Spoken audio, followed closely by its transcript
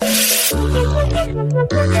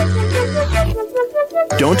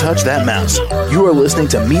Don't touch that mouse. You are listening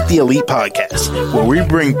to Meet the Elite Podcast, where we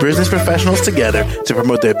bring business professionals together to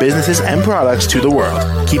promote their businesses and products to the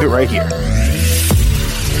world. Keep it right here.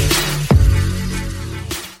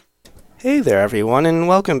 Hey there, everyone, and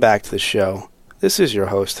welcome back to the show. This is your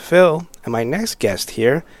host, Phil, and my next guest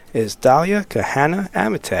here is Dalia Cahana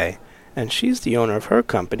Amitay, and she's the owner of her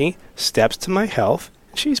company, Steps to My Health.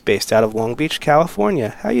 She's based out of Long Beach, California.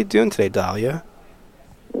 How you doing today, Dalia?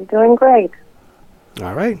 I'm doing great.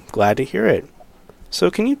 All right, glad to hear it. So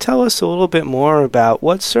can you tell us a little bit more about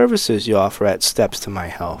what services you offer at Steps to My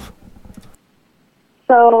Health?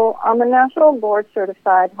 So I'm a national board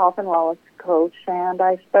certified health and wellness coach, and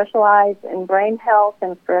I specialize in brain health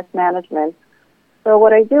and stress management. So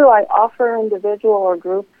what I do, I offer individual or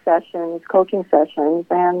group sessions, coaching sessions,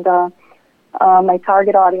 and my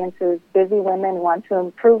target audience is busy women who want to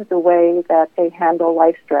improve the way that they handle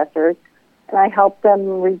life stressors, and I help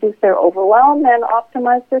them reduce their overwhelm and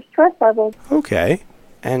optimize their stress levels. Okay.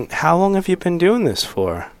 And how long have you been doing this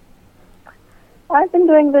for? I've been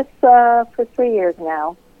doing this for 3 years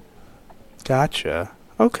now. Gotcha.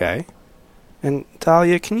 Okay. And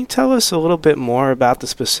Dalia, can you tell us a little bit more about the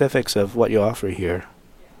specifics of what you offer here?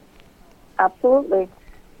 Absolutely.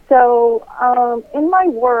 So in my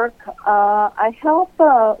work, I help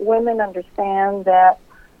women understand that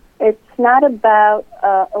it's not about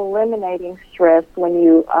eliminating stress when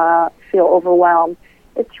you feel overwhelmed.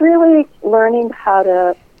 It's really learning how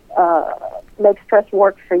to make stress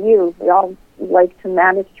work for you. We all like to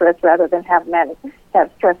manage stress rather than have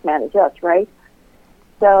stress manage us, right?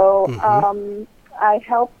 So I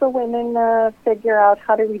help the women figure out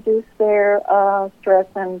how to reduce their stress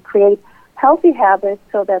and create healthy habits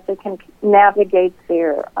so that they can navigate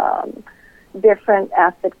their different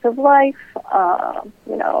aspects of life,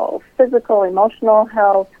 physical, emotional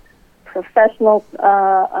health, professional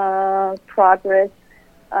progress,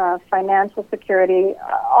 financial security,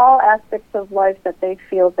 all aspects of life that they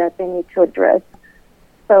feel that they need to address.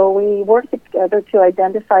 So we work together to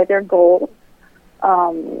identify their goals.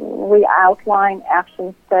 We outline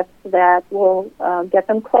action steps that will get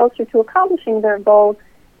them closer to accomplishing their goals,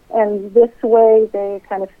 and this way they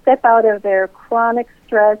kind of step out of their chronic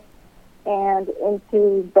stress and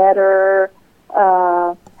into better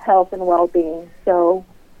health and well-being. So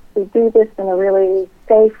we do this in a really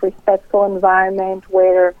safe, respectful environment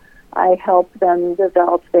where I help them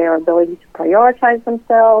develop their ability to prioritize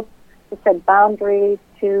themselves, to set boundaries,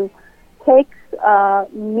 to take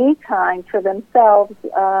me time for themselves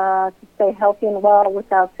to stay healthy and well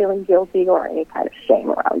without feeling guilty or any kind of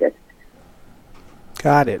shame around it.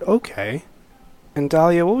 Got it. Okay. And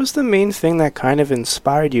Dalia, what was the main thing that kind of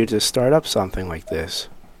inspired you to start up something like this?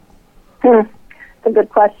 It's a good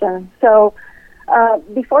question. So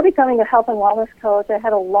before becoming a health and wellness coach, I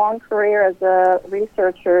had a long career as a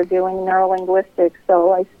researcher doing neurolinguistics.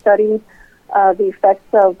 So I studied the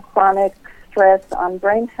effects of chronic stress on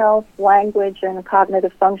brain health, language, and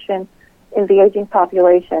cognitive function in the aging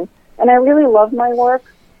population. And I really loved my work,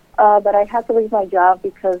 but I had to leave my job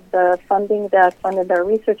because the funding that funded our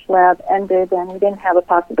research lab ended and we didn't have a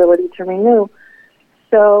possibility to renew.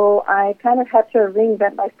 So I kind of had to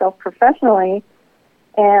reinvent myself professionally,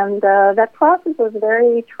 and that process was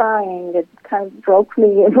very trying. It kind of broke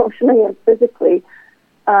me emotionally and physically.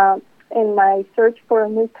 In my search for a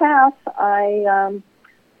new path, I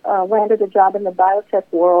landed a job in the biotech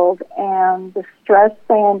world, and the stress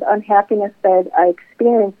and unhappiness that I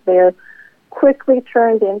experienced there quickly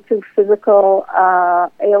turned into physical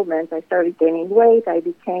ailments. I started gaining weight. I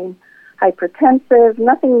became hypertensive.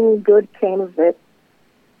 Nothing good came of it.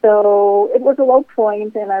 So it was a low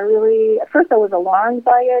point, and at first I was alarmed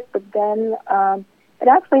by it, but then it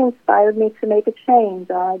actually inspired me to make a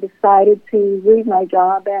change. I decided to leave my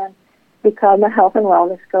job and become a health and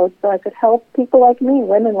wellness coach so I could help people like me,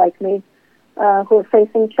 women like me, who are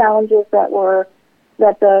facing challenges that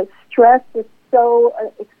the stress was so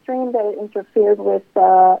extreme that it interfered with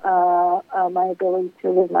my ability to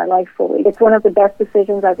live my life fully. It's one of the best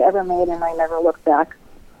decisions I've ever made, and I never looked back.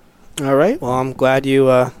 All right. Well, I'm glad you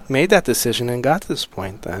made that decision and got to this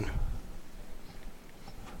point then.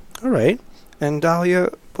 All right. And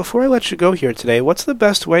Dalia, before I let you go here today, what's the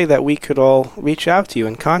best way that we could all reach out to you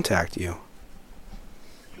and contact you?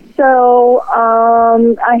 So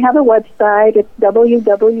I have a website. It's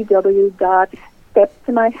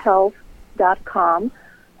www.stepstomyhealth.com.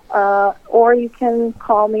 Or you can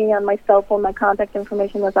call me on my cell phone. My contact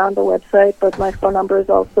information is on the website, but my phone number is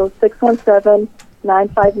also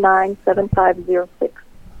 617-959-7506.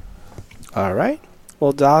 All right.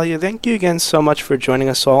 Well, Dalia, thank you again so much for joining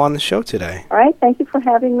us all on the show today. All right. Thank you for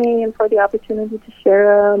having me and for the opportunity to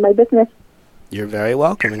share my business. You're very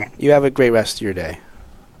welcome, and you have a great rest of your day.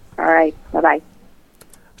 All right. Bye-bye.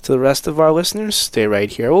 To the rest of our listeners, stay right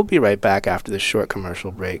here. We'll be right back after this short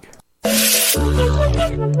commercial break.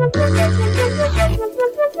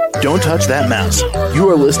 Don't touch that mouse. You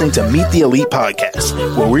are listening to Meet the Elite Podcast,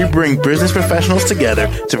 where we bring business professionals together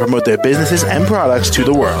to promote their businesses and products to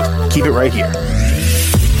the world. Keep it right here.